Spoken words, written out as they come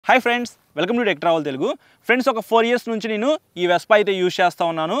Hi friends, welcome to TechTravelTelugu. Friends, ఒక 4 years నుంచి నేను ఈ Vespa అయితే యూస్ చేస్తా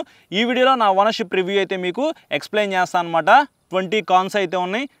ఉన్నాను. ఈ వీడియోలో నా ఓనర్‌షిప్ రివ్యూ అయితే మీకు ఎక్స్‌ప్లెయిన్ చేస్తాను అన్నమాట. 20 కాన్స్ అయితే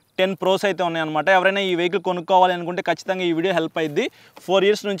ఉన్నాయి, 10 ప్రోస్ అయితే ఉన్నాయి అన్నమాట. ఎవరైనా ఈ వెహికల్ కొనుక్కోవాలి అనుకుంటే ఖచ్చితంగా ఈ వీడియో హెల్ప్ అయ్యిద్ది. 4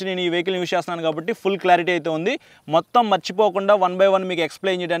 years నుంచి నేను ఈ వెహికల్ యూస్ చేస్తున్నాను కాబట్టి ఫుల్ క్లారిటీ అయితే ఉంది. మొత్తం మర్చిపోకుండా వన్ బై వన్ మీకు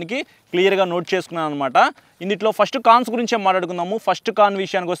ఎక్స్‌ప్లెయిన్ చేయడానికి క్లియర్‌గా నోట్ చేసుకున్నాను అన్నమాట. ఇందులో ఫస్ట్ కాన్స్ గురించి మాట్లాడుకుందాము. ఫస్ట్ కాన్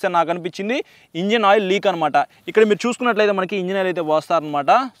విషయానికి వస్తే నాకు అనిపించింది ఇంజిన్ ఆయిల్ లీక్ అన్నమాట. ఇక్కడ మీరు చూసుకున్నట్లయితే మనకి ఇంజిన్ ఆయిల్ అయితే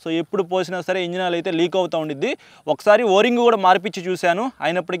పోస్తారన్నమాట. సో ఎప్పుడు పోసినా సరే ఇంజిన్ ఆయిల్ అయితే లీక్ అవుతూ ఉండిద్ది. ఒకసారి ఓరింగ్ కూడా మార్పిచ్చి చూశాను,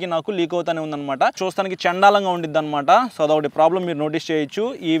 అయినప్పటికీ నాకు లీక్ అవుతూనే ఉందన్నమాట. చూస్తానికి చండాలంగా ఉండిద్ది అన్నమాట. సో అదొకటి ప్రాబ్లం మీరు నోటీస్ చేయొచ్చు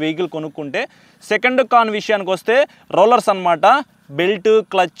ఈ వెహికల్ కొనుక్కుంటే. సెకండ్ కాన్ విషయానికి వస్తే రోలర్స్ అన్నమాట. బెల్ట్,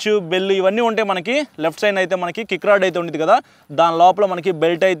 క్లచ్, బెల్ ఇవన్నీ ఉంటాయి మనకి. లెఫ్ట్ సైడ్ అయితే మనకి కిక్ రాడ్ అయితే ఉండిద్ది కదా, దాని లోపల మనకి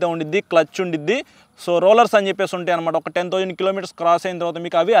బెల్ట్ అయితే ఉండిద్ది, క్లచ్ ఉండిద్ది. సో రోలర్స్ అని చెప్పేసి ఉంటాయి అనమాట. ఒక 10,000 kilometers క్రాస్ అయిన తర్వాత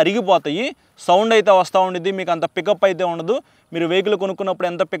మీకు అవి అరిగిపోతాయి, సౌండ్ అయితే వస్తూ ఉండిద్ది, మీకు అంత పికప్ అయితే ఉండదు. మీరు వెహికల్ కొనుక్కున్నప్పుడు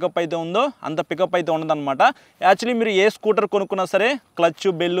ఎంత పికప్ అయితే ఉందో అంత పికప్ అయితే ఉండదు అనమాట. యాక్చువల్లీ మీరు ఏ స్కూటర్ కొనుక్కున్నా సరే క్లచ్,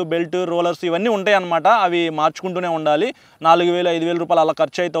 బెల్, బెల్ట్, రోలర్స్ ఇవన్నీ ఉంటాయి అనమాట. అవి మార్చుకుంటూనే ఉండాలి. 4,000-5,000 రూపాయలు అలా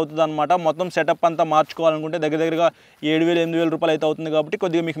ఖర్చు అయితే అవుతుంది అనమాట. మొత్తం సెటప్ అంతా మార్చుకోవాలనుకుంటే దగ్గరగా 7,000-8,000 రూపాయలు అయితే అవుతుంది కాబట్టి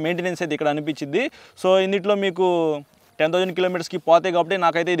కొద్దిగా మీకు మెయింటెనెన్స్ అయితే ఇక్కడ అనిపించింది. సో ఇందులో మీకు 10,000 kilometersకి పోతాయి కాబట్టి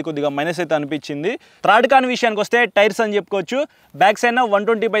నాకైతే ఇది కొద్దిగా మైనస్ అయితే అనిపించింది. థర్డ్ కాన్ విషయానికి వస్తే టైర్స్ అని చెప్పుకోవచ్చు. బ్యాక్ సైడ్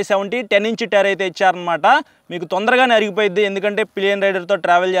 120/70 10-inch టైర్ అయితే ఇచ్చారనమాట. మీకు తొందరగానే అరిగిపోయింది, ఎందుకంటే పిలియన్ రైడర్తో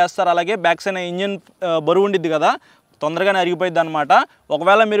ట్రావెల్ చేస్తారు. అలాగే బ్యాక్ సైడ్ ఇంజిన్ బరువు ఉండిద్ది కదా, తొందరగానే అరిగిపోయింది అనమాట.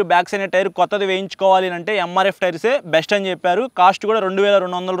 ఒకవేళ మీరు బ్యాక్ సైడ్ టైర్ కొత్తది వేయించుకోవాలి అంటే ఎంఆర్ఎఫ్ టైర్సే బెస్ట్ అని చెప్పారు. కాస్ట్ కూడా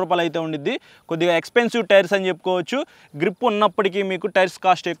 2,200 రూపాయలు అయితే ఉండిద్ది. కొద్దిగా ఎక్స్పెన్సివ్ టైర్స్ అని చెప్పుకోవచ్చు. గ్రిప్ ఉన్నప్పటికీ మీకు టైర్స్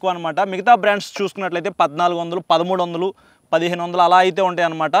కాస్ట్ ఎక్కువ అనమాట. మిగతా బ్రాండ్స్ చూసుకున్నట్లయితే 1,400, 1,300, 1,500 అలా అయితే ఉంటాయి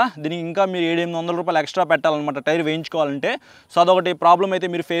అనమాట. దీనికి ఇంకా మీరు 700-800 రూపాయలు ఎక్స్ట్రా పెట్టాలన్నమాట టైర్ వేయించుకోవాలంటే. సో అదొకటి ప్రాబ్లం అయితే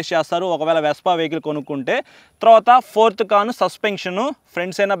మీరు ఫేస్ చేస్తారు ఒకవేళ వెస్పా వెహికల్ కొనుక్కుంటే. తర్వాత ఫోర్త్ కాను సస్పెన్షను.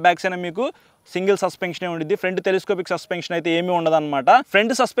 ఫ్రంట్ అయినా బ్యాక్ అయినా మీకు సింగిల్ సస్పెన్షనే ఉండిద్ది. ఫ్రంట్ టెలిస్కోపిక్ సస్పెన్షన్ అయితే ఏమీ ఉండదన్నమాట.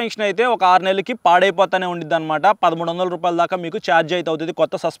 ఫ్రంట్ సస్పెన్షన్ అయితే ఒక 6 నెలలకి పాడైపోతానే ఉండిద్ది అనమాట. 1,300 రూపాయల దాకా మీకు ఛార్జ్ అయితే అవుతుంది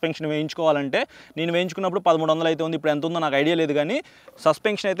కొత్త సస్పెన్షన్ వేయించుకోవాలంటే. నేను వేయించుకున్నప్పుడు 1,300 అయితే ఉంది, ఇప్పుడు ఎంత ఉందో నాకు ఐడియా లేదు. కానీ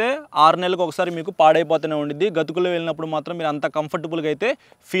సస్పెన్షన్ అయితే 6 నెలలకు ఒకసారి మీకు పాడైపోతూనే ఉండిద్ది. గతుకుల్లో వెళ్ళినప్పుడు మాత్రం మీరు అంత కంఫర్టబుల్గా అయితే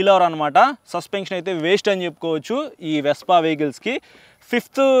ఫీల్ అవ్వరు అనమాట. సస్పెన్షన్ అయితే వేస్ట్ అని చెప్పుకోవచ్చు ఈ వెస్పా వెహికల్స్కి.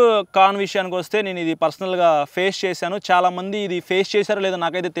 ఫిఫ్త్ కాన్ విషయానికి వస్తే నేను ఇది పర్సనల్గా ఫేస్ చేశాను. చాలామంది ఇది ఫేస్ చేశారో లేదో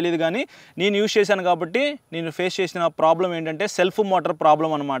నాకైతే తెలియదు, కానీ నేను యూజ్ చేశాను కాబట్టి నేను ఫేస్ చేసిన ప్రాబ్లం ఏంటంటే సెల్ఫ్ మోటార్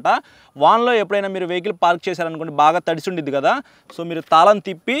ప్రాబ్లం అనమాట. వాన్లో ఎప్పుడైనా మీరు వెహికల్ పార్క్ చేశారనుకోండి, బాగా తడిసి ఉండిద్ది కదా, సో మీరు తాళం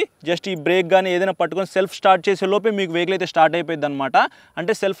తిప్పి జస్ట్ ఈ బ్రేక్ కానీ ఏదైనా పట్టుకొని సెల్ఫ్ స్టార్ట్ చేసే లోపే మీకు వెహికల్ అయితే స్టార్ట్ అయిపోయింది అనమాట.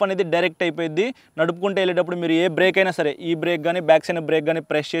 అంటే సెల్ఫ్ అనేది డైరెక్ట్ అయిపోయింది. నడుపుకుంటే వెళ్ళేటప్పుడు మీరు ఏ బ్రేక్ అయినా సరే, ఈ బ్రేక్ కానీ బ్యాక్ సైడ్ బ్రేక్ కానీ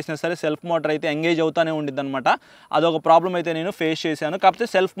ప్రెస్ చేసినా సరే సెల్ఫ్ మోటార్ అయితే ఎంగేజ్ అవుతానే ఉండిద్ది అనమాట. అదొక ప్రాబ్లం అయితే నేను ఫేస్ చేశాను. కాకపోతే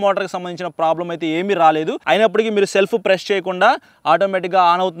సెల్ఫ్ మోటార్కి సంబంధించిన ప్రాబ్లం అయితే ఏమీ రాలేదు. అయినప్పటికీ మీరు సెల్ఫ్ ప్రెస్ చేయకుండా ఆటోమేటిక్గా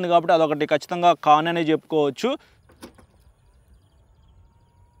ఆన్ అవుతుంది కాబట్టి అదొకటి ఖచ్చితంగా కాన్ అనే చెప్పుకోవచ్చు.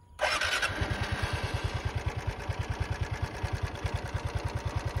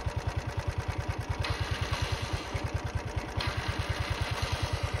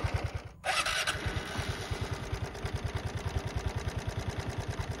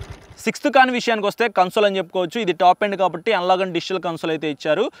 సిక్స్త్ కాన్ విషయానికి వస్తే కన్సోల్ అని చెప్పుకోవచ్చు. ఇది టాప్ ఎండ్ కాబట్టి అనలాగ్ అండ్ డిజిటల్ కన్సోల్ అయితే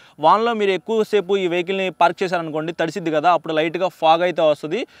ఇచ్చారు. వాన్లో మీరు ఎక్కువసేపు ఈ వెహికల్ని పార్క్ చేశారనుకోండి, తడిసిద్ది కదా, అప్పుడు లైట్గా ఫాగ్ అయితే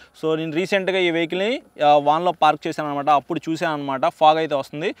వస్తుంది. సో నేను రీసెంట్గా ఈ వెహికల్ని వాన్లో పార్క్ చేశాను అనమాట, అప్పుడు చూశాను అనమాట, ఫాగ్ అయితే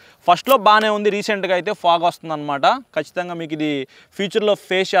వస్తుంది. ఫస్ట్లో బాగానే ఉంది, రీసెంట్గా అయితే ఫాగ్ వస్తుంది అనమాట. ఖచ్చితంగా మీకు ఇది ఫ్యూచర్లో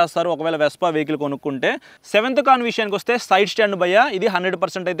ఫేస్ చేస్తారు ఒకవేళ వెస్పా వెహికల్ కొనుక్కుంటే. సెవెంత్ కాన్ విషయానికి వస్తే సైడ్ స్టాండ్ భయ్యా. ఇది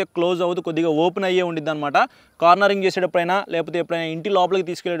 100% అయితే క్లోజ్ అవ్వదు, కొద్దిగా ఓపెన్ అయ్యే ఉండిద్ది అనమాట. కార్నరింగ్ చేసేటప్పుడైనా లేకపోతే ఎప్పుడైనా ఇంటి లోపలికి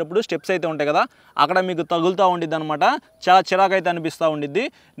తీసుకెళ్ళేటప్పుడు స్టెప్స్ అయితే ఉంటాయి కదా, అక్కడ మీకు తగులుతూ ఉండిద్ది అనమాట. చాలా చిరాకు అయితే అనిపిస్తూ ఉండిద్ది.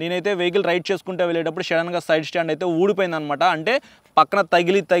 నేనైతే వెహికల్ రైడ్ చేసుకుంటూ వెళ్ళేటప్పుడు సడన్గా సైడ్ స్టాండ్ అయితే ఊడిపోయింది అనమాట. అంటే పక్కన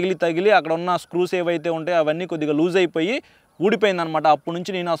తగిలి అక్కడ ఉన్న స్క్రూస్ ఏవైతే ఉంటాయో అవన్నీ కొద్దిగా లూజ్ అయిపోయి ఊడిపోయింది అనమాట. అప్పటి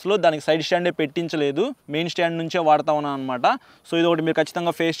నుంచి నేను అసలు దానికి సైడ్ స్టాండే పెట్టించలేదు, మెయిన్ స్టాండ్ నుంచే వాడుతూ ఉన్నాను అనమాట. సో ఇది ఒకటి మీరు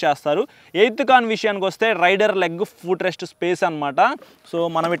ఖచ్చితంగా ఫేస్ చేస్తారు. ఎయిత్ కాన్ విషయానికి వస్తే rider leg foot rest space అనమాట. సో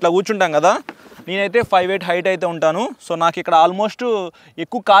మనం ఇట్లా కూర్చుంటాం కదా, నేనైతే 5'8" హైట్ అయితే ఉంటాను. సో నాకు ఇక్కడ ఆల్మోస్ట్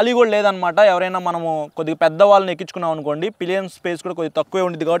ఎక్కువ ఖాళీ కూడా లేదనమాట. ఎవరైనా మనము కొద్దిగా పెద్ద వాళ్ళని ఎక్కించుకున్నాం అనుకోండి, పిలియన్ స్పేస్ కూడా కొద్దిగా తక్కువే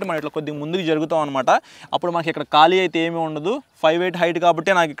ఉంటుంది కాబట్టి మనం ఇట్లా కొద్దిగా ముందుకు జరుగుతాం అనమాట. అప్పుడు మనకి ఇక్కడ ఖాళీ అయితే ఏమీ ఉండదు. 5'8" హైట్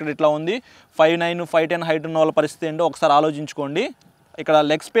కాబట్టి నాకు ఇక్కడ ఇట్లా ఉంది. 5'9", 5'10" హైట్ ఉన్న వాళ్ళ పరిస్థితి ఏంటో ఒకసారి ఆలోచించుకోండి. ఇక్కడ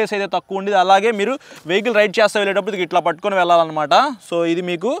లెగ్ స్పేస్ అయితే తక్కువ ఉండేది. అలాగే మీరు వెహికల్ రైడ్ చేస్తూ వెళ్ళేటప్పుడు ఇట్లా పట్టుకొని వెళ్ళాలన్నమాట. సో ఇది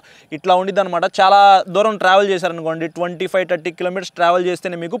మీకు ఇట్లా ఉండిద్ది అనమాట. చాలా దూరం ట్రావెల్ చేశారనుకోండి, 25-30 kilometers ట్రావెల్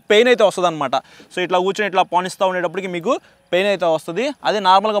చేస్తేనే మీకు పెయిన్ అయితే వస్తుంది అనమాట. సో ఇట్లా కూర్చొని ఇట్లా పోనిస్తూ ఉండేటప్పటికి మీకు పెయిన్ అయితే వస్తుంది. అదే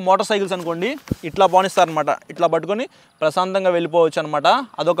నార్మల్గా మోటార్ సైకిల్స్ అనుకోండి, ఇట్లా పోనిస్తారనమాట, ఇట్లా పట్టుకొని ప్రశాంతంగా వెళ్ళిపోవచ్చు అనమాట.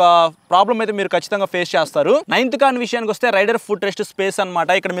 అదొక ప్రాబ్లం అయితే మీరు ఖచ్చితంగా ఫేస్ చేస్తారు. 9th కాన్ విషయానికి వస్తే రైడర్ ఫుట్ రెస్ట్ స్పేస్ అనమాట.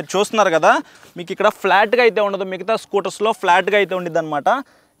 ఇక్కడ మీరు చూస్తున్నారు కదా, మీకు ఇక్కడ ఫ్లాట్గా అయితే ఉండదు. మిగతా స్కూటర్స్లో ఫ్లాట్గా అయితే ఉండిద్ది అనమాట.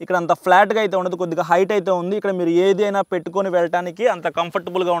 ఇక్కడ అంత ఫ్లాట్గా అయితే ఉండదు, కొద్దిగా హైట్ అయితే ఉంది. ఇక్కడ మీరు ఏది అయినా పెట్టుకొని వెళ్ళడానికి అంత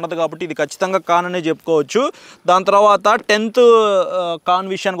కంఫర్టబుల్గా ఉండదు కాబట్టి ఇది ఖచ్చితంగా కాన్ అనే చెప్పుకోవచ్చు. దాని తర్వాత 10th కాన్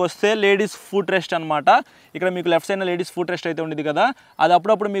విషయానికి వస్తే లేడీస్ ఫుట్ రెస్ట్ అనమాట. ఇక్కడ మీకు left side ladies foot rest అయితే ఉండిద్ది కదా, అది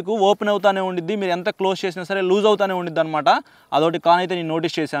అప్పుడప్పుడు మీకు ఓపెన్ అవుతానే ఉండిద్ది. మీరు ఎంత క్లోజ్ చేసినా సరే లూజ్ అవుతానే ఉండిద్ది అనమాట. అదొకటి కాన్ అయితే నేను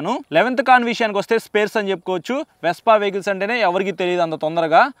నోటీస్ చేశాను. 11th కాన్ విషయానికి వస్తే స్పేర్స్ అని చెప్పుకోవచ్చు. వెస్పా వెహికల్స్ అంటేనే ఎవరికి తెలియదు అంత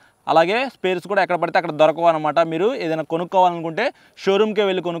తొందరగా. అలాగే స్పేర్స్ కూడా ఎక్కడ పడితే అక్కడ దొరకవు అనమాట. మీరు ఏదైనా కొనుక్కోవాలనుకుంటే షోరూమ్కే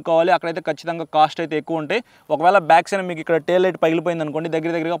వెళ్ళి కొనుక్కోవాలి. అక్కడైతే ఖచ్చితంగా కాస్ట్ అయితే ఎక్కువ ఉంటాయి. ఒకవేళ బ్యాక్ సైడ్ మీకు ఇక్కడ టేల్ లైట్ పగిలిపోయింది అనుకోండి,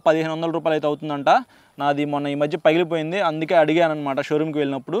 దగ్గరగా 1500 రూపాయలు అయితే అవుతుందంట. నాది మొన్న ఈ మధ్య పగిలిపోయింది, అందుకే అడిగాను అనమాట. షోరూమ్కి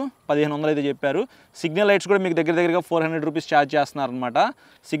వెళ్ళినప్పుడు 1500 అయితే చెప్పారు. సిగ్నల్ లైట్స్ కూడా మీకు దగ్గరగా 400 రూపీస్ ఛార్జ్ చేస్తున్నారు అనమాట.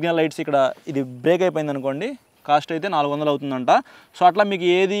 సిగ్నల్ లైట్స్ ఇక్కడ ఇది బ్రేక్ అయిపోయింది అనుకోండి, కాస్ట్ అయితే 400 అవుతుందంట. సో అట్లా మీకు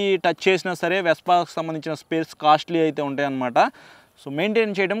ఏది టచ్ చేసినా సరే వెస్పాకి సంబంధించిన స్పేర్స్ కాస్ట్లీ అయితే ఉంటాయి అన్నమాట. సో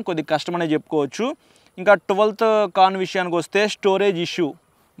మెయింటైన్ చేయడం కొద్దిగా కష్టం అనే చెప్పుకోవచ్చు. ఇంకా 12th కాన్ విషయానికి వస్తే స్టోరేజ్ ఇష్యూ.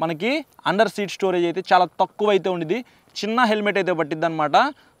 మనకి అండర్ సీట్ స్టోరేజ్ అయితే చాలా తక్కువ అయితే ఉండేది. చిన్న హెల్మెట్ అయితే పట్టిద్ది అనమాట.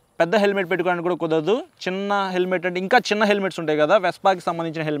 పెద్ద హెల్మెట్ పెట్టుకోవడానికి కూడా కుదరదు. చిన్న హెల్మెట్ అంటే ఇంకా చిన్న హెల్మెట్స్ ఉంటాయి కదా, వెస్పాకి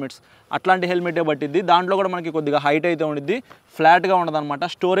సంబంధించిన హెల్మెట్స్, అట్లాంటి హెల్మెటే పట్టిద్ది. దాంట్లో కూడా మనకి కొద్దిగా హైట్ అయితే ఉండిద్ది, ఫ్లాట్గా ఉండదు అనమాట.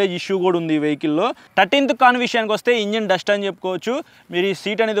 స్టోరేజ్ ఇష్యూ కూడా ఉంది ఈ వెహికల్లో. 13th కాన్ విషయానికి వస్తే ఇంజిన్ డస్ట్ అని చెప్పుకోవచ్చు. మీరు ఈ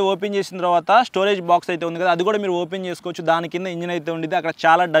సీట్ అనేది ఓపెన్ చేసిన తర్వాత స్టోరేజ్ బాక్స్ అయితే ఉంది కదా, అది కూడా మీరు ఓపెన్ చేసుకోవచ్చు. దాని కింద ఇంజిన్ అయితే ఉండిద్ది. అక్కడ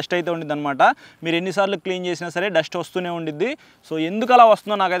చాలా డస్ట్ అయితే ఉండిద్ది అనమాట. మీరు ఎన్నిసార్లు క్లీన్ చేసినా సరే డస్ట్ వస్తూనే ఉండిద్ది. సో ఎందుకు అలా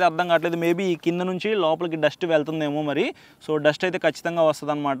వస్తుందో నాకైతే అర్థం కావట్లేదు. మేబీ ఈ కింద నుంచి లోపలికి డస్ట్ వెళ్తుందేమో మరి. సో డస్ట్ అయితే ఖచ్చితంగా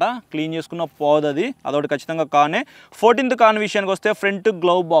వస్తుంది అనమాట. క్లీన్ చేసుకున్న పోదు అది, అదొకటి ఖచ్చితంగా కానే. 14th కాన్ విషయానికి వస్తే ఫ్రంట్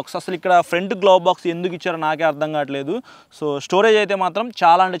గ్లవ్ బాక్స్. అసలు ఇక్కడ ఫ్రంట్ గ్లవ్ బాక్స్ ఎందుకు ఇచ్చారో నాకే అర్థం కావట్లేదు. సో స్టోరేజ్ అయితే మాత్రం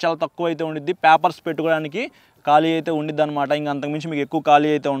చాలా అంటే చాలా తక్కువ అయితే ఉండిద్ది. పేపర్స్ పెట్టుకోవడానికి ఖాళీ అయితే ఉండిద్ది అనమాట. ఇంకా అంతకుమించి మీకు ఎక్కువ ఖాళీ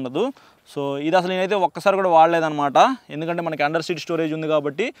అయితే ఉండదు. సో ఇది అసలు నేనైతే ఒక్కసారి కూడా వాడలేదన్నమాట. ఎందుకంటే మనకి అండర్ సీట్ స్టోరేజ్ ఉంది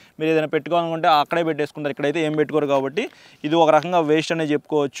కాబట్టి మీరు ఏదైనా పెట్టుకోవాలనుకుంటే అక్కడే పెట్టేసుకుంటారు. ఇక్కడైతే ఏం పెట్టుకోరు కాబట్టి ఇది ఒక రకంగా వేస్ట్ అనే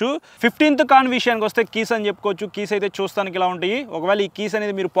చెప్పుకోవచ్చు. 15th కాన్ విషయానికి వస్తే కీస్ అని చెప్పుకోవచ్చు. కీస్ అయితే చూస్తానికి ఇలా ఉంటాయి. ఒకవేళ ఈ కీస్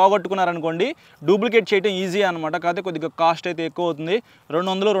అనేది మీరు పోగొట్టుకున్నారనుకోండి, డూప్లికేట్ చేయడం ఈజీ అనమాట. కాకపోతే కొద్దిగా కాస్ట్ అయితే ఎక్కువ అవుతుంది.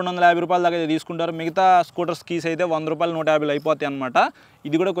 200-250 రూపాయల దాకా అయితే తీసుకుంటారు. మిగతా స్కూటర్స్ కీస్ అయితే 100 రూపాయలు 150 అయిపోతాయి అనమాట.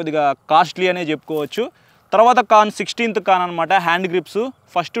 ఇది కూడా కొద్దిగా కాస్ట్లీ అనే చెప్పుకోవచ్చు. తర్వాత కాన్ 16th కాన్ అనమాట. హ్యాండ్ గ్రిప్స్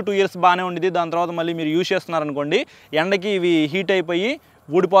ఫస్ట్ 2 ఇయర్స్ బాగానే ఉండేది. దాని తర్వాత మళ్ళీ మీరు యూజ్ చేస్తున్నారనుకోండి, ఎండకి ఇవి హీట్ అయిపోయి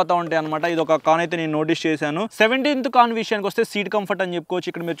ఊడిపోతూ ఉంటాయి అనమాట. ఇది ఒక కాన్ అయితే నేను నోటీస్ చేశాను. 17th కాన్ విషయానికి వస్తే సీట్ కంఫర్ట్ అని చెప్పుకోవచ్చు.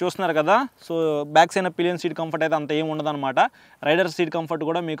 ఇక్కడ మీరు చూస్తున్నారు కదా, so back side pillion seat comfort అయితే అంత ఏం ఉండదు అనమాట. రైడర్ సీట్ కంఫర్ట్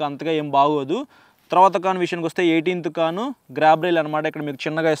కూడా మీకు అంతగా ఏం బాగోదు. తర్వాత కాన్ విషయానికి వస్తే 18th కాను గ్రాబ్ రైల్ అనమాట. ఇక్కడ మీకు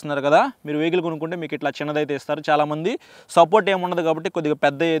చిన్నగా ఇస్తున్నారు కదా, మీరు వెహికల్ కొనుక్కుంటే మీకు ఇట్లా చిన్నదైతే ఇస్తారు. చాలామంది సపోర్ట్ ఏముండదు కాబట్టి కొద్దిగా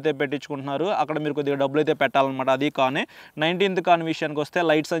పెద్ద అయితే పెట్టించుకుంటున్నారు. అక్కడ మీరు కొద్దిగా డబ్బులు అయితే పెట్టాలన్నమాట. అది కానే. 19th కాన్ విషయానికి వస్తే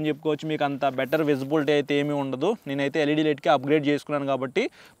లైట్స్ అని చెప్పుకోవచ్చు. మీకు అంత బెటర్ విజిబిలిటీ అయితే ఏమీ ఉండదు. నేనైతే ఎల్ఈడి లైట్కి అప్గ్రేడ్ చేసుకున్నాను కాబట్టి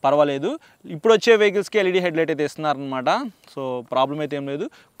పర్వాలేదు. ఇప్పుడు వచ్చే వెహికల్స్కి ఎల్ఈడి హెడ్ లైట్ అయితే ఇస్తున్నారనమాట. సో ప్రాబ్లం అయితే ఏం లేదు.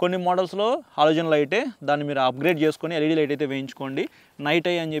 కొన్ని మోడల్స్లో హాలోజన్ లైటే, దాన్ని మీరు అప్గ్రేడ్ చేసుకొని ఎల్ఈడి లైట్ అయితే వేయించుకోండి. నైట్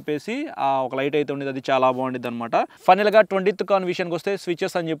ఐ అని చెప్పేసి ఒక లైట్ అయితే ఉండేది, అది చాలా బాగుంటుంది అనమాట. ఫైనల్గా 20th కాన్ విషయానికి వస్తే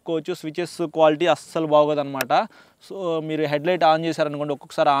స్విచెస్ అని చెప్పుకోవచ్చు. స్విచెస్ క్వాలిటీ అస్సలు బాగోదు అనమాట. సో మీరు హెడ్ లైట్ ఆన్ చేశారనుకోండి,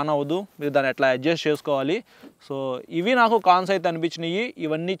 ఒక్కొక్కసారి ఆన్ అవ్వదు. మీరు దాన్ని ఎట్లా అడ్జస్ట్ చేసుకోవాలి. సో ఇవి నాకు కాన్స్ అయితే అనిపించినాయి.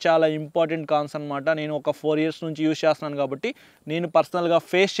 ఇవన్నీ చాలా ఇంపార్టెంట్ కాన్స్ అనమాట. నేను ఒక 4 ఇయర్స్ నుంచి యూజ్ చేస్తున్నాను కాబట్టి నేను పర్సనల్గా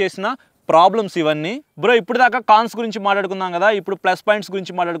ఫేస్ చేసిన ప్రాబ్లమ్స్ ఇవన్నీ. బ్రో ఇప్పుడు దాకా కాన్స్ గురించి మాట్లాడుకున్నాం కదా, ఇప్పుడు ప్లస్ పాయింట్స్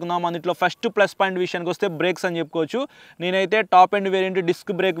గురించి మాట్లాడుకుందాం. అందులో ఫస్ట్ ప్లస్ పాయింట్ విషయానికి వస్తే బ్రేక్స్ అని చెప్పుకోవచ్చు. నేనైతే top end variant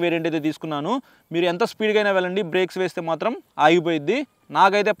disc brake variant అయితే తీసుకున్నాను. మీరు ఎంత స్పీడ్గా అయినా వెళ్ళండి, బ్రేక్స్ వేస్తే మాత్రం ఆగిపోయిద్ది.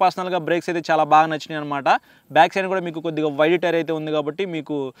 నాకైతే పర్సనల్గా బ్రేక్స్ అయితే చాలా బాగా నచ్చినాయి అనమాట. బ్యాక్ సైడ్ కూడా మీకు కొద్దిగా వైడ్ టైర్ అయితే ఉంది కాబట్టి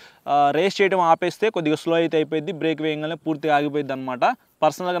మీకు రేస్ చేయడం ఆపేస్తే కొద్దిగా స్లో అయితే అయిపోయింది, బ్రేక్ వేయగానే పూర్తిగా ఆగిపోయింది అనమాట.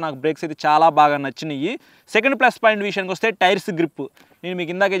 పర్సనల్గా నాకు బ్రేక్స్ అయితే చాలా బాగా నచ్చినాయి. సెకండ్ ప్లస్ పాయింట్ విషయానికి వస్తే టైర్స్ గ్రిప్. నేను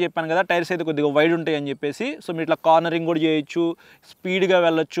మీకు ఇందాకే చెప్పాను కదా, టైర్స్ అయితే కొద్దిగా వైడ్ ఉంటాయి అని చెప్పేసి. సో మీరు ఇట్లా కార్నరింగ్ కూడా చేయొచ్చు, స్పీడ్గా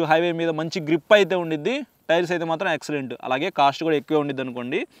వెళ్ళొచ్చు, హైవే మీద మంచి గ్రిప్ అయితే ఉండిద్ది. టైర్స్ అయితే మాత్రం ఎక్సలెంట్. అలాగే కాస్ట్ కూడా ఎక్కువే ఉండిద్ది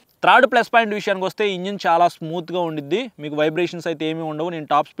అనుకోండి. థర్డ్ ప్లస్ పాయింట్ విషయానికి వస్తే ఇంజిన్ చాలా స్మూత్గా ఉండిద్ది. మీకు వైబ్రేషన్స్ అయితే ఏమీ ఉండవు. నేను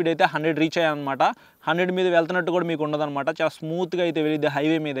టాప్ స్పీడ్ అయితే 100 రీచ్ అయ్యాను అనమాట. 100 మీద వెళ్తున్నట్టు కూడా మీకు ఉండదన్నమాట. చాలా స్మూత్గా అయితే వెళ్ళిద్ది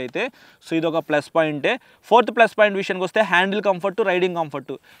హైవే మీద అయితే. సో ఇది ఒక ప్లస్ పాయింటే. ఫోర్త్ ప్లస్ పాయింట్ విషయానికి వస్తే handle comfort, riding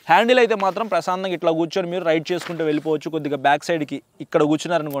comfort. Handle అయితే మాత్రం ప్రశాంతంగా ఇట్లా కూర్చొని మీరు రైడ్ చేసుకుంటూ వెళ్ళిపోవచ్చు. కొద్దిగా బ్యాక్ సైడ్కి ఇక్కడ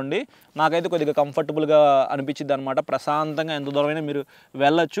కూర్చున్నారనుకోండి, నాకైతే కొద్దిగా కంఫర్టబుల్గా అనిపించింది అనమాట. ప్రశాంతంగా ఎంత దూరమైనా మీరు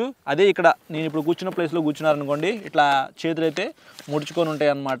వెళ్ళొచ్చు. అదే ఇక్కడ నేను ఇప్పుడు కూర్చున్న ప్లేస్లో కూర్చున్నారనుకోండి, ఇట్లా చేతులు అయితే ముడుచుకొని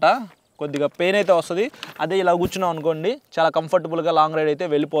ఉంటాయి అన్నమాట. కొద్దిగా పెయిన్ అయితే వస్తుంది. అదే ఇలా కూర్చున్నాం అనుకోండి, చాలా కంఫర్టబుల్గా లాంగ్ రైడ్ అయితే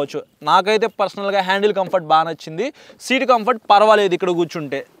వెళ్ళిపోవచ్చు. నాకైతే పర్సనల్గా హ్యాండిల్ కంఫర్ట్ బాగా నచ్చింది. సీట్ కంఫర్ట్ పర్వాలేదు ఇక్కడ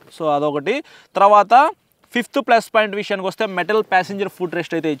కూర్చుంటే. సో అదొకటి. తర్వాత ఫిఫ్త్ ప్లస్ పాయింట్ విషయానికి వస్తే మెటల్ ప్యాసింజర్ ఫుట్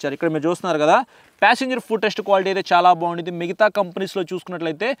రెస్ట్ అయితే ఇచ్చారు. ఇక్కడ మీరు చూస్తున్నారు కదా, ప్యాసింజర్ ఫుట్ రెస్ట్ క్వాలిటీ అయితే చాలా బాగుంటుంది. మిగతా కంపెనీస్లో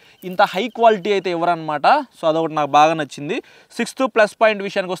చూసుకున్నట్లయితే ఇంత హై క్వాలిటీ అయితే ఇవ్వరనమాట. సో అదొకటి నాకు బాగా నచ్చింది. సిక్స్త్ ప్లస్ పాయింట్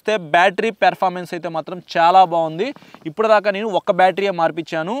విషయానికి వస్తే బ్యాటరీ పెర్ఫార్మెన్స్ అయితే మాత్రం చాలా బాగుంది. ఇప్పుడు దాకా నేను ఒక్క బ్యాటరీయే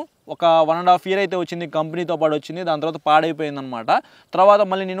మార్పించాను. ఒక 1.5 year అయితే వచ్చింది, కంపెనీతో పాటు వచ్చింది. దాని తర్వాత పాడైపోయిందనమాట. తర్వాత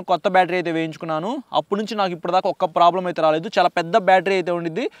మళ్ళీ నేను కొత్త బ్యాటరీ అయితే వేయించుకున్నాను. అప్పటి నుంచి నాకు ఇప్పుడు దాకా ఒక్క ప్రాబ్లం అయితే రాలేదు. చాలా పెద్ద బ్యాటరీ అయితే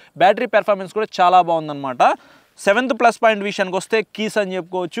ఉండిద్ది. బ్యాటరీ పెర్ఫార్మెన్స్ కూడా చాలా బాగుందన్నమాట. సెవెంత్ ప్లస్ పాయింట్ విషయానికి వస్తే కీస్ అని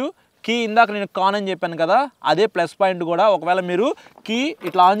చెప్పుకోవచ్చు. కీ ఇందాక నేను కాన్ అని చెప్పాను కదా, అదే ప్లస్ పాయింట్ కూడా. ఒకవేళ మీరు కీ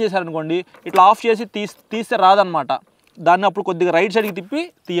ఇట్లా ఆన్ చేశారనుకోండి, ఇట్లా ఆఫ్ చేసి తీస్తే రాదనమాట. దాన్ని అప్పుడు కొద్దిగా రైట్ సైడ్కి తిప్పి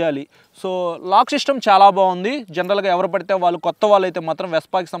తీయాలి. సో లాక్ సిస్టమ్ చాలా బాగుంది. జనరల్గా ఎవరు పడితే వాళ్ళు, కొత్త వాళ్ళు అయితే మాత్రం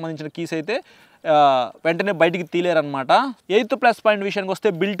వెస్పాకి సంబంధించిన కీస్ అయితే వెంటనే బయటికి తీలేరనమాట. ఎయిత్ ప్లస్ పాయింట్ విషయానికి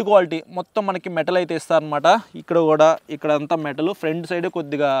వస్తే బిల్ట్ క్వాలిటీ మొత్తం మనకి మెటల్ అయితే ఇస్తారనమాట. ఇక్కడ కూడా ఇక్కడ అంతా మెటల్, ఫ్రంట్ సైడ్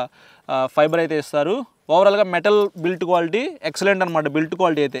కొద్దిగా ఫైబర్ అయితే ఇస్తారు. ఓవరాల్గా మెటల్ బిల్ట్ క్వాలిటీ ఎక్సలెంట్ అనమాట. బిల్ట్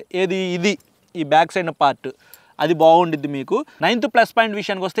క్వాలిటీ అయితే ఇది ఈ బ్యాక్ సైడ్ పార్ట్ అది బాగుండిద్ది మీకు. నైన్త్ ప్లస్ పాయింట్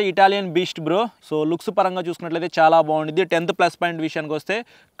విషయానికి వస్తే Italian beast bro. So looks పరంగా చూసుకున్నట్లయితే చాలా బాగుండిద్ది. 10th ప్లస్ పాయింట్ విషయానికి వస్తే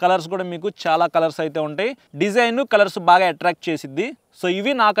కలర్స్ కూడా మీకు చాలా కలర్స్ అయితే ఉంటాయి. డిజైన్ కలర్స్ బాగా అట్రాక్ట్ చేసిద్ది. సో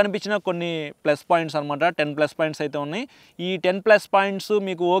ఇవి నాకు అనిపించిన కొన్ని ప్లస్ పాయింట్స్ అనమాట. 10 ప్లస్ పాయింట్స్ అయితే ఉన్నాయి. ఈ 10 ప్లస్ పాయింట్స్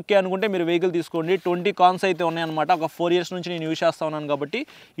మీకు ఓకే అనుకుంటే మీరు వెహికల్ తీసుకోండి. 20 కాన్స్ అయితే ఉన్నాయి అనమాట. ఒక 4 years నుంచి నేను యూజ్ చేస్తూ ఉన్నాను కాబట్టి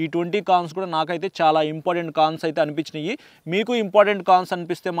ఈ 20 కాన్స్ కూడా నాకైతే చాలా ఇంపార్టెంట్ కాన్స్ అయితే అనిపించినాయి. మీకు ఇంపార్టెంట్ కాన్స్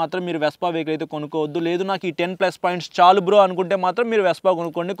అనిపిస్తే మాత్రం మీరు వెస్పా వెహికల్ అయితే కొనుక్కోవద్దు. లేదు నాకు ఈ 10 ప్లస్ పాయింట్స్ చాలు బ్రో అనుకుంటే మాత్రం మీరు వెస్పా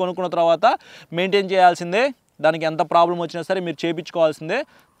కొనుక్కోండి. కొనుక్కున్న తర్వాత మెయింటైన్ చేయాల్సిందే. దానికి ఎంత ప్రాబ్లం వచ్చినా సరే మీరు చేయించుకోవాల్సిందే,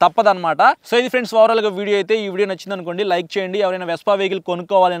 తప్పదనమాట. సో ఇది ఫ్రెండ్స్ ఓవరాల్గా వీడియో అయితే. ఈ వీడియో నచ్చింది అనుకోండి, లైక్ చేయండి. ఎవరైనా వెస్పా వెహికల్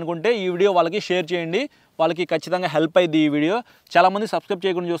కొనుక్కోవాలి అనుకుంటే ఈ వీడియో వాళ్ళకి షేర్ చేయండి. వాళ్ళకి ఖచ్చితంగా హెల్ప్ అయ్యింది ఈ వీడియో. చాలామంది సబ్స్క్రైబ్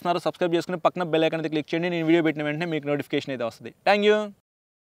చేయకుండా చూస్తున్నారు. సబ్స్క్రైబ్ చేసుకుని పక్కన బెల్ ఐకాన్ అయితే క్లిక్ చేయండి. నేను వీడియో పెట్టిన వెంటనే మీకు నోటిఫికేషన్ అయితే వస్తుంది. Thank you.